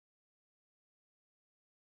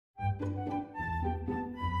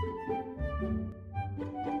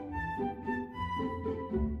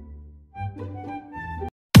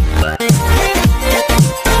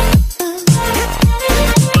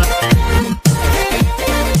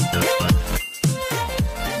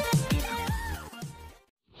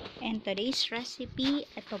And today's recipe,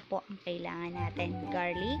 ito po ang kailangan natin: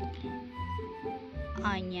 garlic,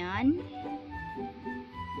 onion,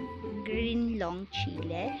 green long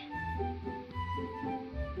chile,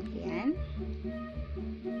 yan,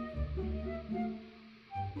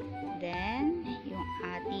 then yung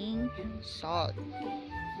ating salt,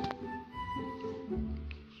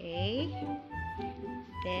 okay,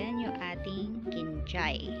 then yung ating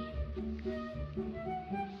kinchay,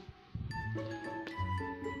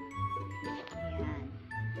 yan,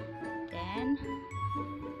 then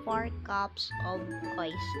 4 cups of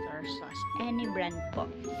oyster sauce, any brand po.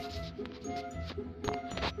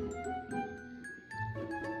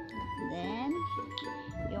 Then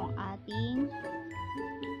yung ating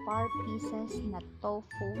 4 pieces na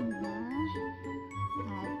tofu na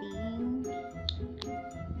ating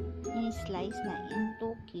in-slice na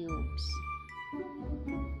into cubes.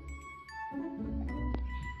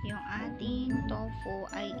 Yung ating tofu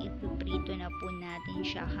ay ipiprito na po natin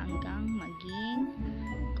siya hanggang maging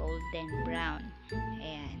golden brown.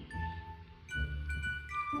 Ayan.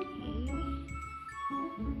 Okay.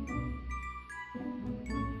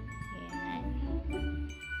 Ayan.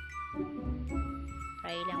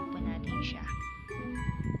 Fry lang po natin siya.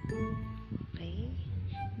 Okay.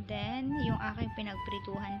 Then, yung aking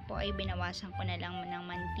pinagprituhan po ay binawasan ko na lang ng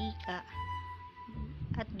mantika.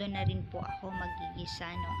 At doon na rin po ako magigisa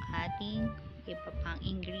ng ating iba pang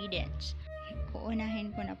ingredients.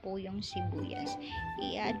 Uunahin ko na po yung sibuyas.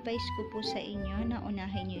 I-advise ko po sa inyo na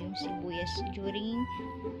unahin nyo yung sibuyas during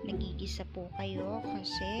nagigisa po kayo,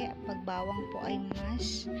 kasi pag bawang po ay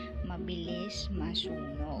mas mabilis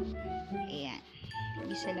masunog. Ayan.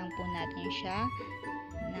 Gisa lang po natin siya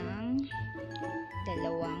ng 2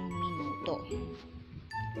 minuto.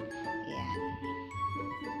 Ayan.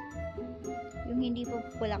 Yung hindi po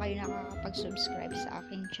pala kayo nakakapag-subscribe sa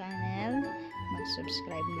aking channel,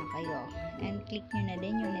 mag-subscribe na kayo. And click nyo na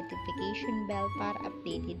din yung notification bell para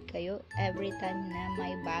updated kayo every time na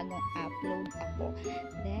may bagong upload ako.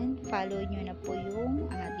 Then, follow nyo na po yung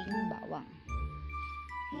ating bawang.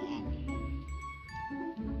 Ayan.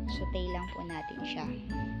 Saute lang po natin siya.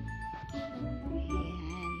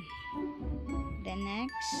 Ayan. The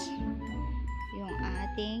next, yung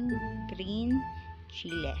ating green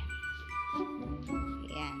chile.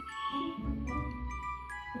 Ayan.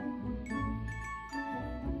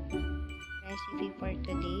 Recipe for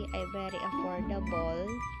today ay very affordable,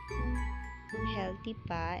 healthy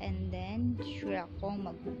pa, and then sure ako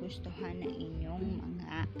magugustuhan ng inyong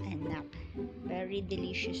mga anak. Very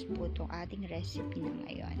delicious po itong ating recipe na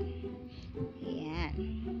ngayon. Ayan.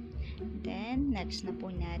 Then, next na po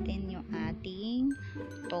natin yung ating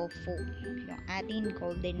tofu. Yung ating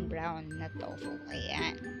golden brown na tofu.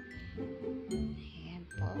 Ayan. Ayan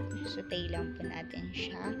po. Saute lang po natin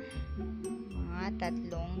siya mga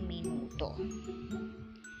 3 minuto.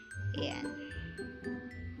 Ayan.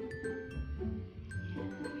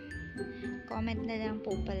 Comment na lang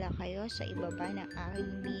po pala kayo sa ibaba ng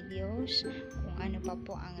aking videos kung ano pa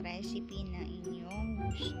po ang recipe na inyong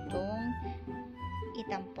gustong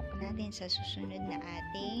itampok natin sa susunod na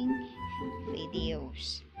ating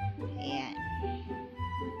videos. Ayan.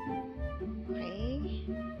 Okay.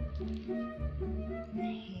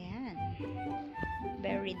 Ayan.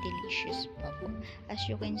 Very delicious pa po. As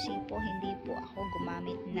you can see po, hindi po ako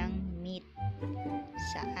gumamit ng meat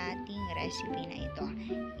sa ating recipe na ito.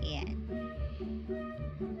 Ayan.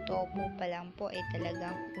 Tofu pa lang po ay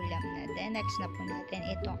talagang ulam na. Then, next na po natin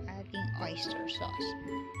itong ating oyster sauce.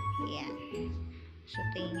 Ayan.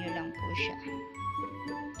 Sautein nyo lang po siya.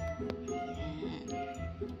 Ayan.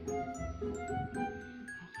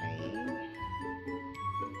 Okay.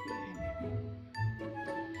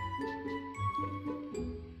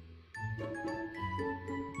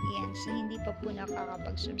 Ayan. So, hindi pa po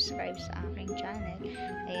nakakapag-subscribe sa aking channel,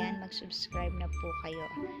 ayan, mag-subscribe na po kayo.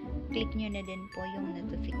 Click nyo na din po yung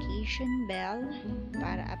notification bell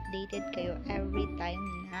para updated kayo every time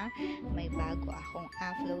na may bago akong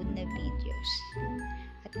upload na videos.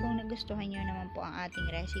 At kung nagustuhan nyo naman po ang ating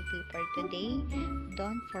recipe for today,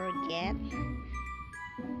 don't forget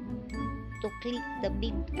to click the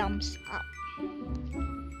big thumbs up.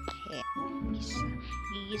 Okay.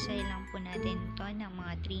 Gigisay lang po natin ito ng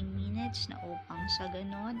mga 3 minutes na upang sa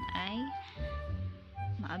ganon ay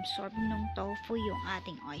ma-absorb ng tofu yung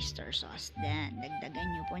ating oyster sauce. Then, dagdagan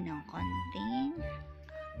nyo po ng konting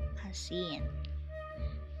asin.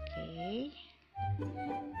 Okay. Okay.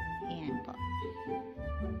 Ayan po.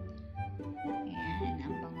 Ayan,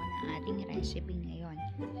 ang bango ng ating recipe ngayon.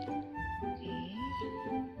 Okay.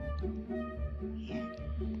 Ayan.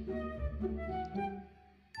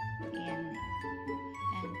 Ayan.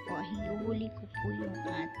 Ayan po, hinuhuli ko po yung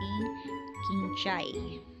ating kinchay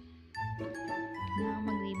na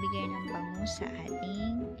magbibigay ng bango sa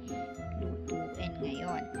ating lutuin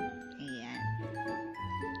ngayon. Ayan.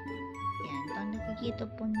 Ayan. Pag nakikita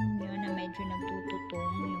po ninyo na medyo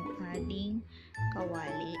nagtututong yung ating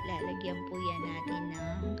kawali, lalagyan po yan natin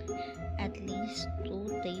ng at least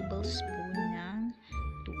 2 tablespoon ng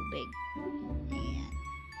tubig. Ayan.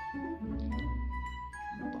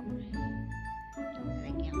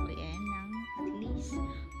 Lalagyan ko yan ng at least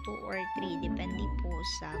 2 or 3, depende po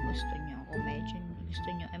sa gusto nyo. Kung medyo gusto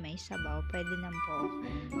nyo ay may sabaw, pwede na po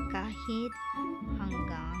kahit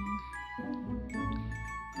hanggang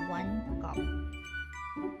 1 cup.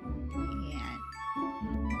 Ayan.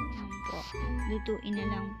 Ayan po. Lutuin na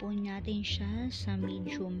lang po natin siya sa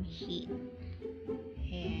medium heat.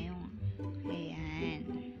 Ayan. Ayan.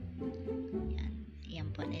 Ayan. Ayan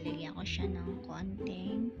po. Nilagyan ko siya ng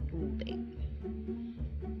konting tubig.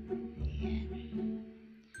 Ayan.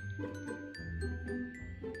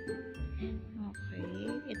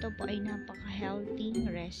 Okay. Ito po ay napaka-healthy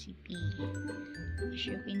recipe. As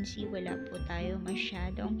you can see, wala po tayo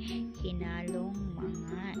masyadong hinalong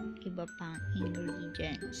mga iba pang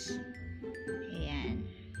ingredients. Ayan.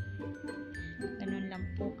 Ganun lang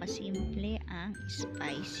po kasimple ang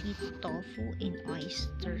spicy tofu in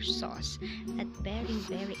oyster sauce at very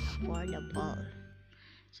affordable.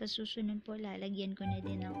 Sa susunod po, lalagyan ko na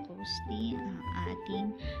din ng toasty ang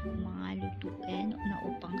ating mga lutuin na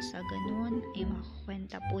upang sa ganun ay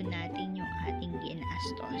makakwenta po natin yung ating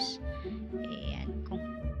ginastos. Ayan.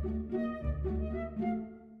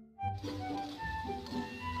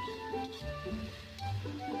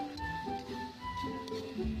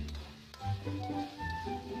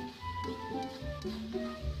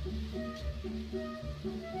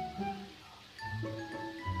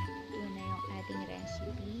 Ito na yung ating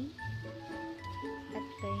recipe at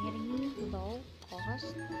very low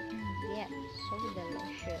cost and yet so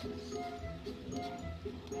delicious. Ayan.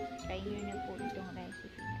 Try nyo na po itong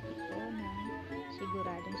recipe na ito na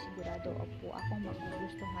sigurado po akong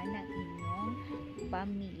magugustuhan ng inyong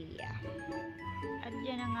pamilya. At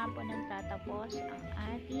dyan na nga po nagtatapos ang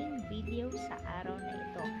ating video sa araw na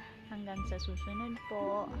ito. Hanggang sa susunod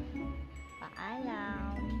po.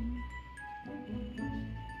 Paalam!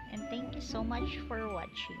 And thank you so much for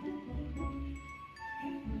watching.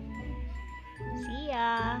 See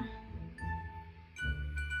ya!